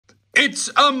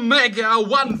It's a mega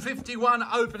 151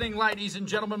 opening, ladies and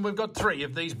gentlemen. We've got 3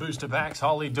 of these booster packs.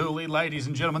 Holy dooly, ladies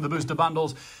and gentlemen, the booster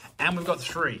bundles. And we've got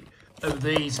 3 of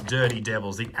these dirty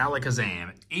devils, the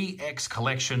Alakazam EX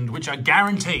collection, which are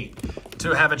guaranteed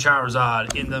to have a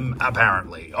Charizard in them,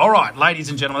 apparently. All right, ladies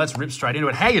and gentlemen, let's rip straight into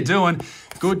it. How you doing?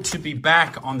 Good to be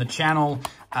back on the channel.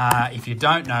 If you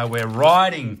don't know, we're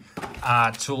riding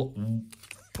to,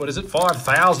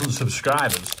 5,000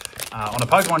 subscribers on a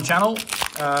Pokemon channel,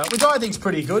 which I think is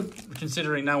pretty good,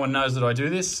 considering no one knows that I do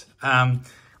this.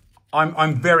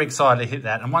 I'm very excited to hit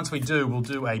that. And once we do, we'll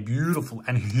do a beautiful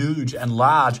and huge and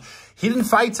large Hidden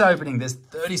Fates opening. There's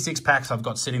 36 packs I've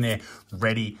got sitting there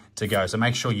ready to go. So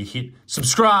make sure you hit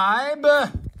subscribe.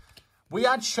 We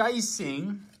are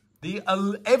chasing the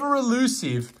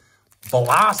ever-elusive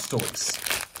Blastoise.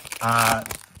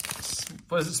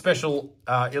 Special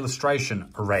illustration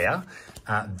rare.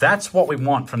 That's what we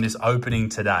want from this opening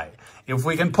today. If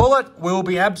we can pull it, we'll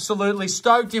be absolutely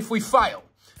stoked. If we fail,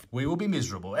 we will be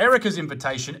miserable. Erica's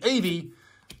Invitation, Eevee,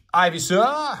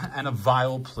 Ivysaur, and a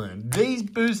Vileplume. These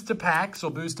booster packs,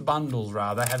 or booster bundles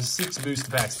rather, have 6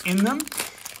 booster packs in them.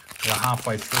 We're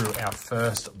halfway through our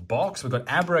first box. We've got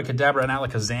Abracadabra and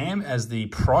Alakazam as the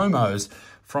promos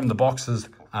from the boxes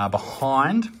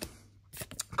behind.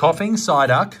 Coughing,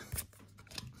 Psyduck,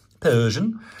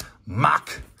 Persian,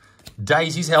 Muck,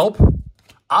 Daisy's Help,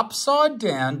 Upside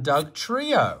Down Doug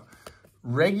Trio,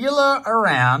 Regular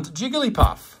Around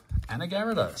Jigglypuff, and a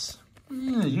Gyarados.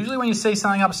 Usually when you see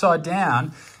something upside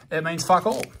down, it means fuck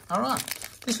all. All right.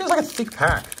 This feels like a thick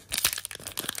pack.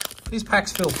 These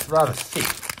packs feel rather thick.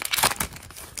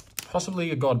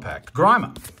 Possibly a God pack.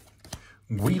 Grimer,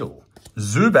 Weedle,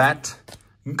 Zubat,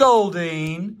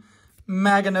 Goldeen,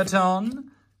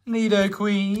 Magneton,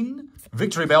 Nidoqueen,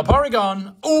 Victory Bell,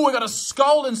 Porygon. Oh, we got a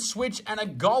Golden Switch and a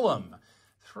Golem.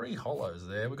 3 holos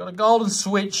there. We got a Golden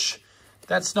Switch.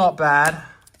 That's not bad.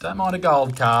 Don't mind a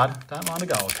gold card. Don't mind a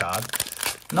gold card.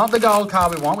 Not the gold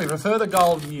card we want. We prefer the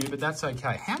gold new, but that's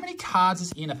okay. How many cards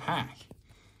is in a pack?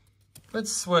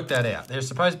 Let's work that out. There's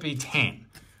supposed to be 10.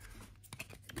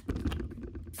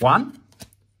 1,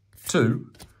 2,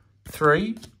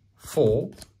 3,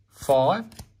 4, 5,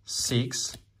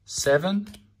 6, 7,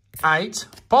 8.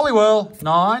 Poliwhirl,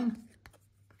 9.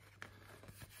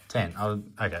 10. Oh,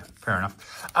 okay, fair enough.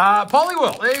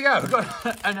 Poliwhirl, there you go. We've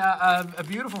got a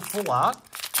beautiful full art.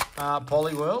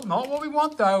 Poliwhirl, not what we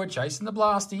want though. We're chasing the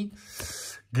Blasty.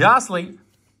 Ghastly,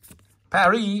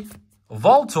 Paris,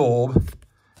 Voltorb,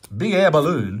 Big Air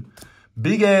Balloon,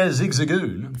 Big Air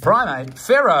Zigzagoon, Primate,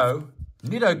 Pharaoh,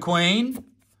 Nidoqueen,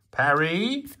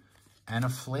 Paris, and a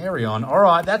Flareon. All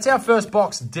right, that's our first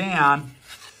box down.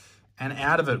 And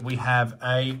out of it, we have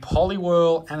a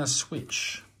Poliwhirl and a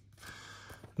Switch.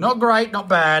 Not great, not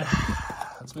bad.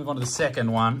 Let's move on to the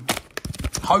second one.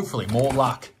 Hopefully, more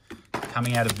luck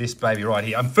coming out of this baby right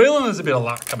here. I'm feeling there's a bit of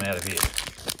luck coming out of here.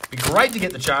 It'd be great to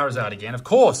get the Charizard again. Of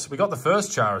course, we got the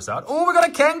first Charizard. Oh, we got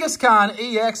a Kangaskhan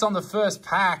EX on the first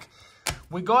pack.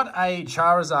 We got a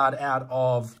Charizard out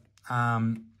of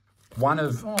one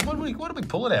of... Oh, what did we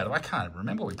pull it out of? I can't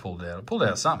remember what we pulled it out of. Pulled it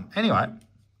out of something. Anyway,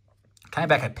 came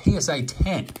back at PSA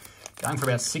 10, going for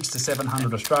about 600 to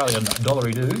 700 Australian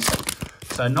dollary dues.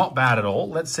 So not bad at all.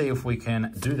 Let's see if we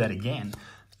can do that again.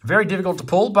 Very difficult to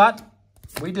pull, but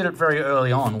we did it very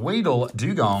early on. Weedle,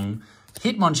 Dugong,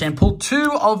 Hitmonchan. Pulled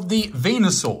 2 of the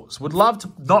Venusaurs. Would love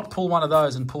to not pull one of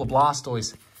those and pull a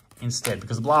Blastoise instead,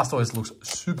 because the Blastoise looks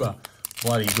super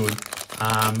bloody good.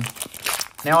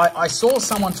 Now, I saw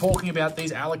someone talking about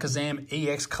these Alakazam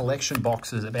EX collection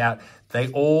boxes, about they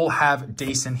all have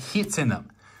decent hits in them.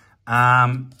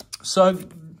 So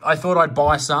I thought I'd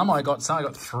buy some. I got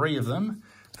 3 of them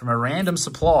from a random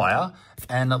supplier,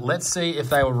 and let's see if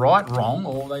they were right, wrong,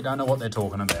 or they don't know what they're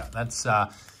talking about. That's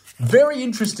very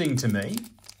interesting to me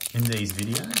in these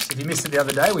videos. If you missed it the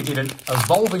other day, we did an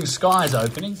Evolving Skies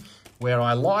opening where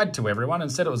I lied to everyone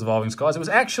and said it was Evolving Skies. It was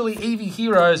actually Eevee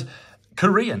Heroes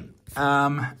Korean.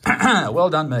 Well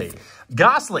done me.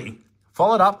 Ghastly,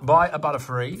 followed up by a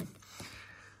Butterfree.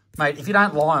 Mate, if you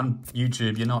don't lie on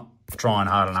YouTube, you're not trying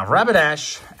hard enough.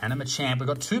 Rapidash and a Machamp. We've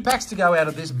got 2 packs to go out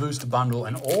of this booster bundle,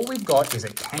 and all we've got is a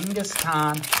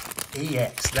Kangaskhan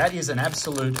EX. That is an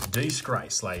absolute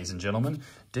disgrace, ladies and gentlemen.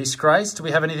 Disgrace. Do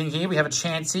we have anything here? We have a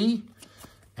Chansey.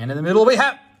 And in the middle we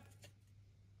have...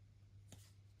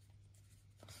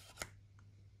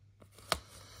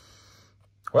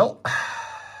 Well...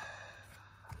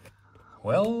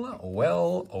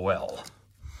 Well.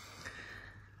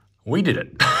 We did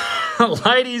it.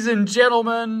 Ladies and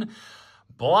gentlemen,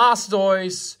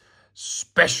 Blastoise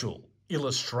special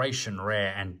illustration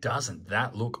rare. And doesn't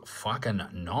that look fucking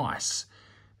nice?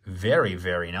 Very,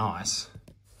 very nice.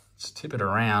 Let's tip it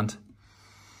around.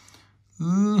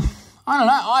 I don't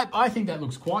know. I think that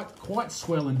looks quite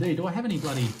swell indeed. Do I have any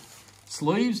bloody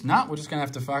sleeves? No, we're just going to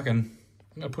have to fucking...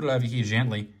 I'm going to put it over here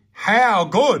gently. How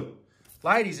good!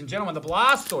 Ladies and gentlemen, the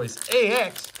Blastoise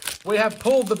EX. We have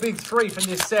pulled the big three from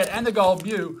this set and the Gold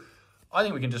Mew. I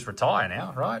think we can just retire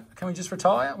now, right? Can we just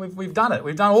retire? We've done it.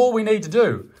 We've done all we need to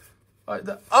do.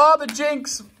 Oh, the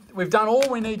jinx! We've done all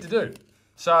we need to do.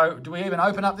 So, do we even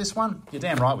open up this one? You're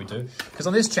damn right we do. Because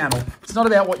on this channel, it's not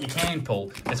about what you can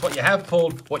pull. It's what you have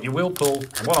pulled, what you will pull,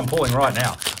 and what I'm pulling right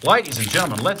now. Ladies and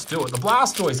gentlemen, let's do it. The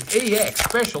Blastoise EX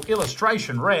Special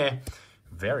Illustration Rare.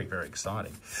 Very, very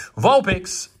exciting.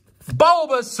 Vulpix,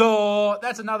 Bulbasaur.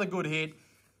 That's another good hit.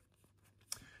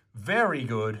 Very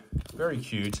good. Very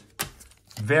cute.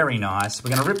 Very nice. We're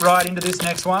going to rip right into this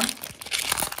next one.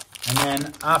 And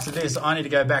then after this, I need to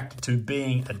go back to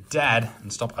being a dad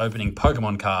and stop opening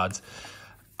Pokemon cards.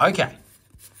 Okay.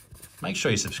 Make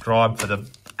sure you subscribe for the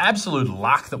absolute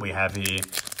luck that we have here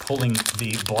pulling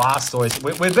the Blastoise.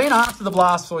 We've been after the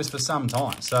Blastoise for some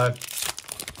time. So,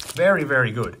 very,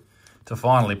 very good to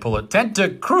finally pull it.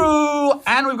 Tentacruel.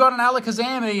 And we've got an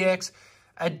Alakazam EX.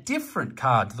 A different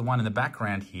card to the one in the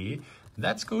background here.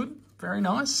 That's good. Very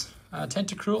nice.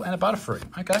 Tentacruel and a Butterfree.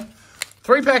 Okay.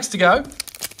 3 packs to go.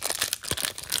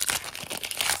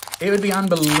 It would be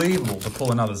unbelievable to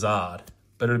pull another Zard,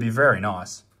 but it would be very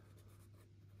nice.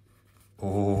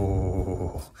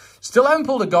 Oh, still haven't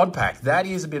pulled a God Pack. That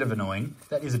is a bit of annoying.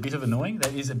 That is a bit annoying.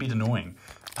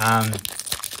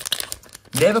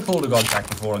 Never pulled a God Pack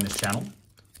before on this channel.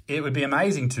 It would be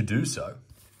amazing to do so,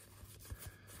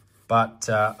 but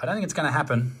I don't think it's going to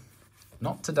happen.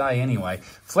 Not today anyway.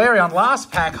 Flareon,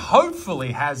 last pack,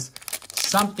 hopefully has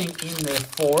something in there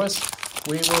for us.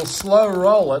 We will slow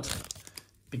roll it,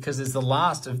 because it's the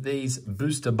last of these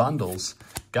booster bundles.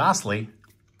 Ghastly,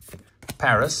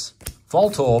 Paris,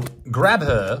 Voltorb,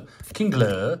 Grabher,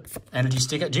 Kingler, Energy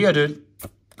Sticker, Geodude.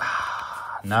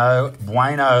 No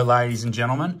bueno, ladies and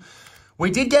gentlemen. We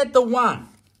did get the one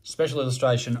Special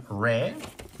Illustration Rare.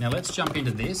 Now let's jump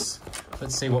into this.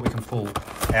 Let's see what we can pull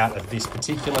out of this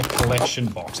particular collection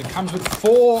box. It comes with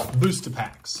 4 booster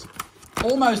packs.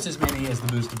 Almost as many as the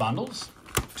booster bundles.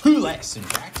 2 less, in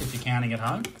fact, if you're counting at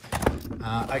home.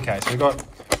 Okay, so we've got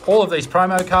all of these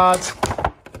promo cards.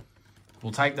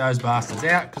 We'll take those bastards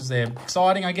out because they're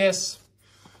exciting, I guess.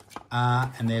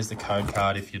 And there's the code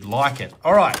card if you'd like it.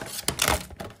 All right.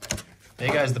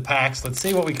 There goes the packs. Let's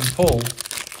see what we can pull.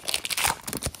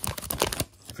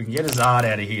 If we can get a Zard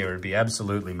out of here, it'd be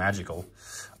absolutely magical.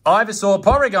 Ivysaur,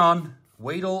 Porygon,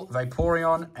 Weedle,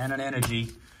 Vaporeon, and an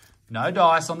Energy. No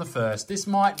dice on the first. This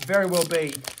might very well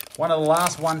be one of the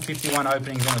last 151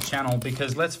 openings on the channel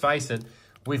because, let's face it,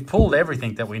 we've pulled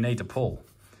everything that we need to pull.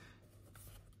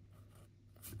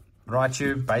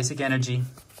 Raichu, Basic Energy.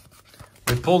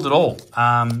 We've pulled it all.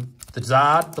 The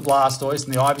Zard, the Blastoise,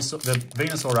 and the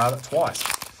Venusaur rather, twice.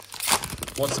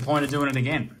 What's the point of doing it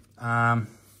again?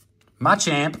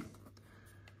 Machamp,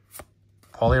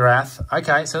 Poliwrath.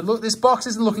 Okay, so look, this box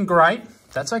isn't looking great.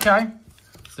 That's okay.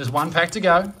 There's 1 pack to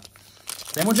go.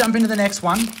 Then we'll jump into the next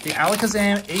one, the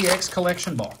Alakazam EX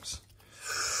Collection Box.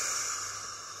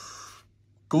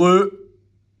 Glue.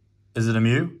 Is it a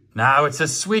Mew? No, it's a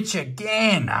Switch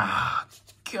again. Ah,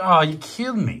 God, you're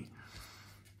kidding me.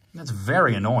 That's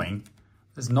very annoying.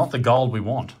 It's not the gold we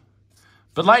want.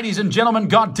 But ladies and gentlemen,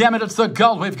 God damn it, it's the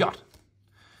gold we've got.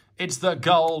 It's the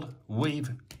gold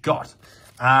we've got.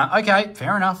 Okay,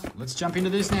 fair enough. Let's jump into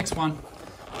this next one.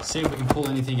 See if we can pull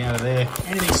anything out of there.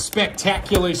 Anything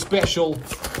spectacularly special.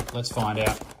 Let's find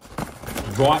out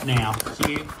right now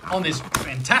here on this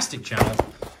fantastic channel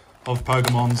of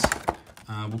Pokemons.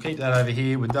 We'll keep that over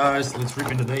here with those. Let's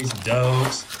rip into these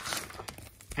dogs.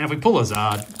 And if we pull a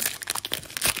Zard,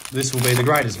 this will be the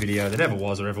greatest video that ever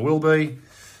was or ever will be.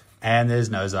 And there's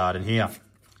no Zard in here.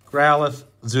 Growlithe,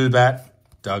 Zubat,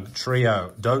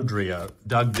 Dugtrio, Dugtrio,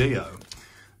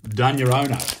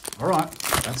 Dunyarono. All right,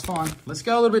 that's fine. Let's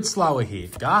go a little bit slower here.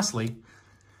 Ghastly,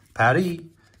 Pari,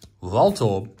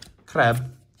 Voltorb,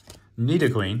 Crab,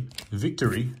 Nidoqueen,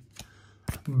 Victory,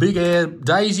 Big Air,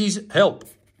 Daisy's Help,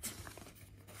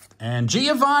 and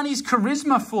Giovanni's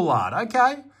Charisma Full Art.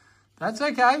 Okay, that's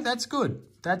okay. That's good.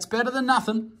 That's better than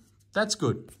nothing. That's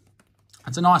good.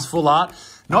 That's a nice full art.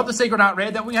 Not the Secret Art Rare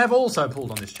that we have also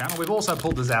pulled on this channel. We've also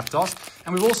pulled the Zapdos,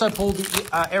 and we've also pulled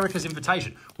the Erica's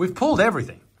Invitation. We've pulled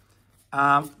everything.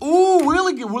 Ooh,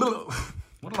 really?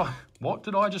 What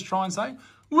did I just try and say?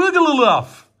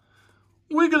 Wigglytuff.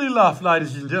 Wigglytuff,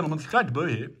 ladies and gentlemen. It's great to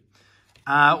be here.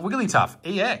 Wigglytuff,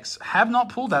 EX. Have not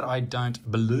pulled that. I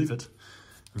don't believe it.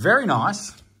 Very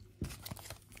nice.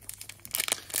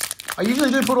 I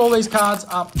usually do put all these cards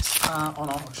up on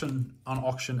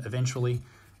auction eventually.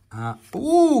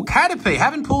 Ooh, Caterpie.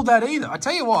 Haven't pulled that either. I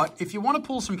tell you what, if you want to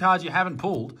pull some cards you haven't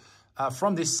pulled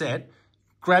from this set,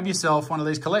 grab yourself one of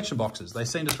these collection boxes. They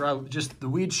seem to throw just the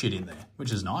weird shit in there,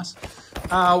 which is nice.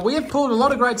 We have pulled a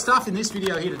lot of great stuff in this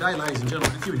video here today, ladies and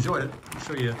gentlemen. If you enjoyed it, make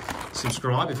sure you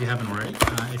subscribe if you haven't already.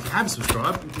 If you have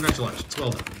subscribed, congratulations.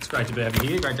 Well done. It's great to have you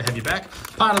here. Great to have you back.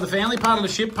 Part of the family, part of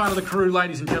the ship, part of the crew,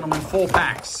 ladies and gentlemen. 4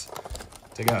 packs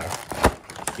to go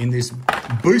in this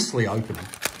boostly opening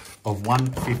of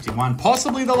 151.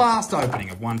 Possibly the last opening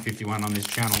of 151 on this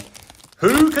channel.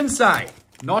 Who can say?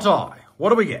 Not I. What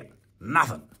do we get?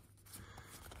 Nothing.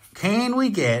 Can we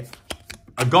get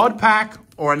a God pack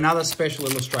or another special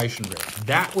illustration reel?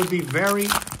 That would be very,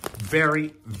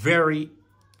 very, very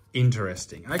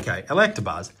interesting. Okay,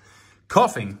 Electabuzz.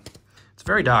 Coughing. It's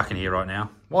very dark in here right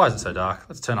now. Why is it so dark?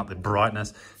 Let's turn up the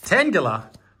brightness. Tangela.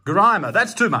 Grimer.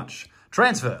 That's too much.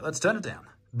 Transfer. Let's turn it down.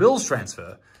 Bill's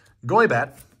Transfer.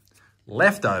 Goibat.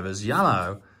 Leftovers.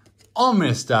 Yellow.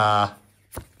 Omastar.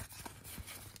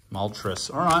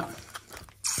 Moltres. All right.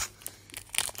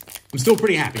 I'm still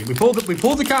pretty happy. We pulled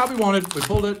the card we wanted. We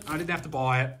pulled it. I didn't have to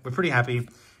buy it. We're pretty happy.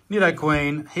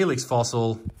 Nidoqueen, Helix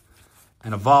Fossil,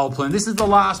 and a Vileplume. This is the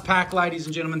last pack, ladies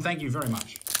and gentlemen. Thank you very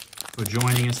much for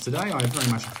joining us today. I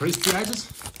very much appreciate it.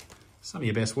 Some of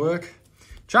your best work.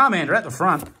 Charmander at the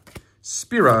front.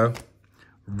 Spiro,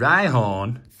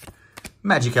 Rhyhorn,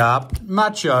 Magikarp,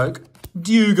 Machoke,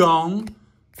 Dugong,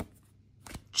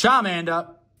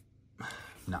 Charmander.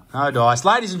 No dice.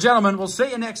 Ladies and gentlemen, we'll see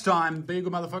you next time. Be a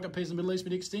good motherfucker. Peace in the Middle East,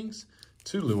 Dick Stings.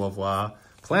 Toodaloo au revoir.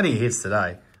 Plenty of hits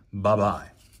today.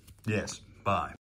 Bye-bye. Yes, bye.